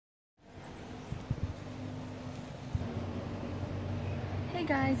Hey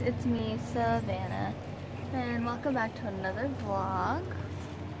guys, it's me, Savannah, and welcome back to another vlog.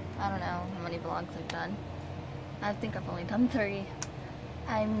 I don't know how many vlogs I've done. I think I've only done 3.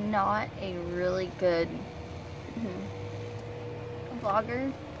 I'm not a really good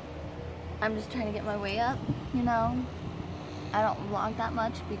vlogger. I'm just trying to get my way up, you know. I don't vlog that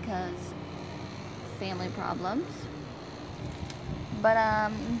much because family problems. But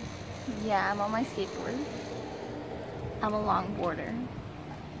yeah, I'm on my skateboard. I'm a longboarder.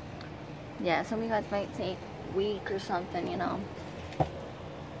 Yeah, some of you guys might think weak or something, you know.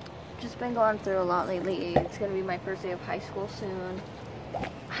 Just been going through a lot lately. It's gonna be my first day of high school soon.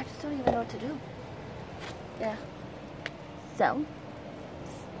 I just don't even know what to do. Yeah. So,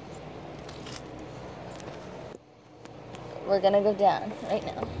 we're gonna go down right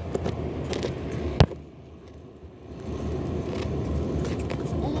now.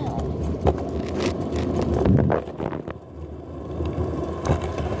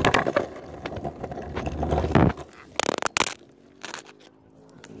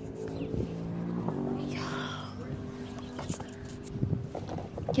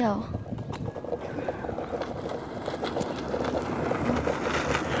 Yo.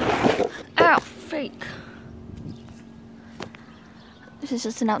 Ow, freak. This is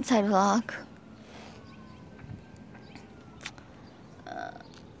just an outside vlog.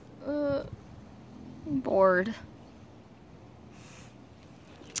 Bored.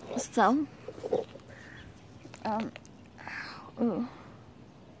 So, ooh.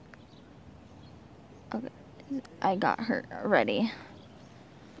 Okay, I got hurt already.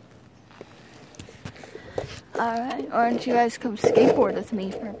 Alright, why don't you guys come skateboard with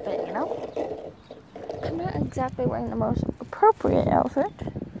me for a bit, you know? I'm not exactly wearing the most appropriate outfit.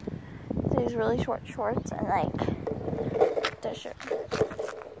 These really short shorts and like this shirt.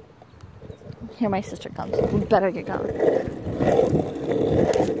 Here my sister comes. We better get going.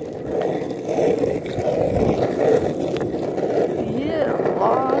 Yeah,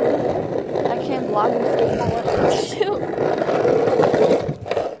 vlog. I can't vlog and skateboard. Shoot.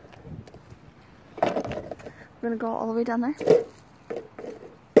 We're gonna go all the way down there.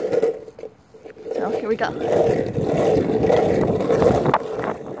 So here we go. Kind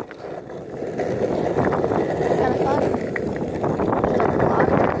of fun.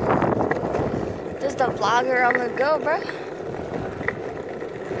 Just a vlogger on the go, bro.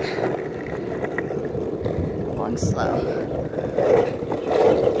 Going slow.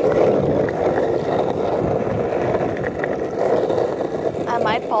 I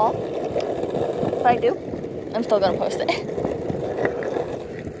might fall. If I do, I'm still gonna post it.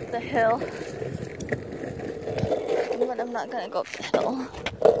 The hill. But I'm not gonna go up the hill.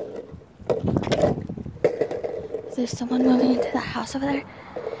 There's someone moving into the house over there.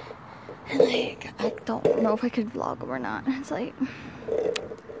 And like, I don't know if I could vlog them or not. It's like,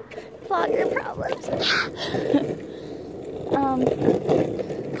 vlogger problems.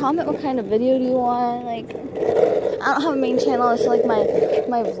 Comment what kind of video do you want. Like, I don't have a main channel. It's like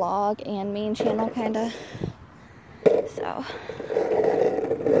my vlog and main channel kinda. So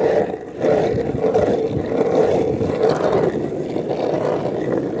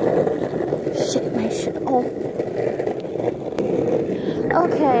shit, my shit. Oh.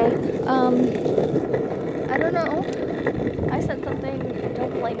 Okay. I don't know. I said something.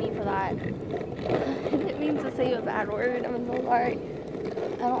 Don't blame me for that. I didn't mean to say a bad word. I'm so sorry.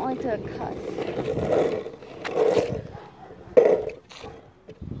 I don't like to cuss.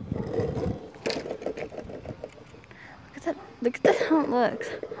 Look at how it looks.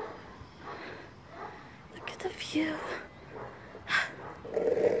 Look at the view.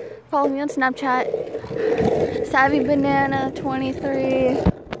 Follow me on Snapchat. SavvyBanana23.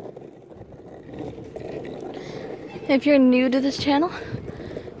 If you're new to this channel,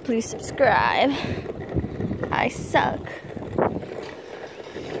 please subscribe. I suck.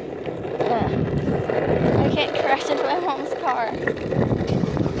 I can't crash into my mom's car.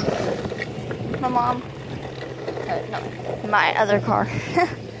 My mom. No, my other car.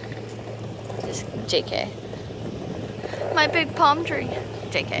 Just JK. My big palm tree.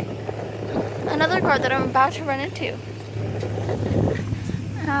 JK. Another car that I'm about to run into.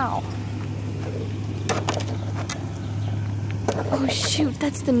 Ow. Oh shoot,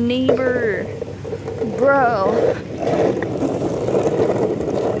 that's the neighbor. Bro.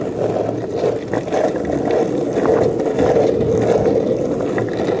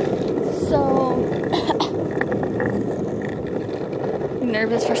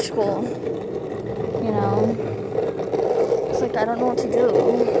 Nervous for school, you know. It's like I don't know what to do.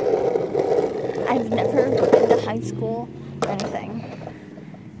 I've never been to high school or anything,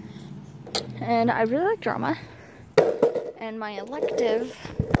 and I really like drama, and my elective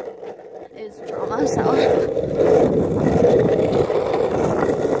is drama, so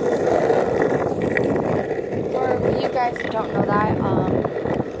for you guys who don't know that,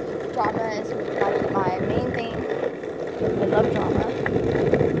 drama is like my main thing. I love drama.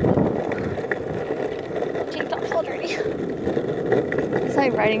 Tank top's all dirty. It's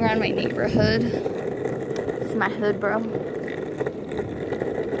like riding around my neighborhood. It's my hood, bro.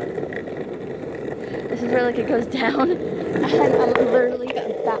 This is where like it goes down, and I'm literally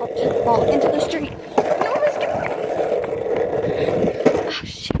about to fall into the street. No one's getting. Oh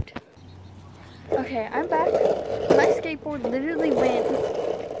shoot. Okay, I'm back. My skateboard literally went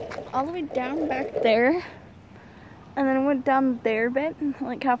all the way down back there, and then it went down there a bit,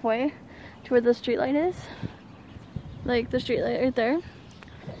 like halfway to where the street light is. Like the street light right there.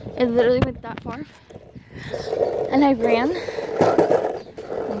 It literally went that far, and I ran,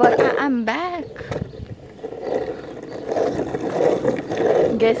 but I'm back.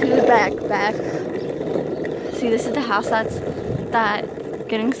 Guess who's back? See, this is the house that's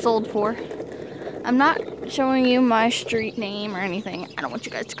getting sold for. I'm not showing you my street name or anything. I don't want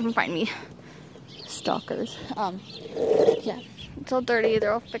you guys to come find me. Stalkers. Yeah. It's all dirty.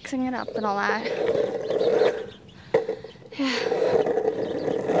 They're all fixing it up and all that. Yeah.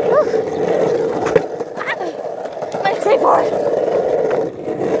 Ah, my skateboard!